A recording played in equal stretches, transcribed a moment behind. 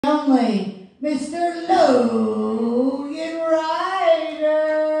Only Mr. Logan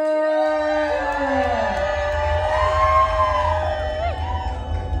Ryder.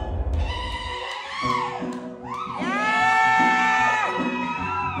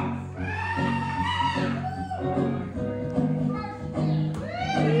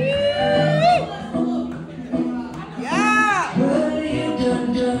 Well, you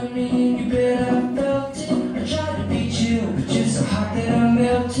done me, you bet I felt it. I tried to beat you, but you're so hot that I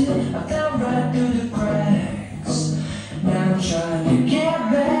melted. I fell right through the cracks. Now I'm trying to get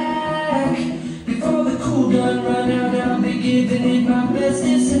back before the cool done run out.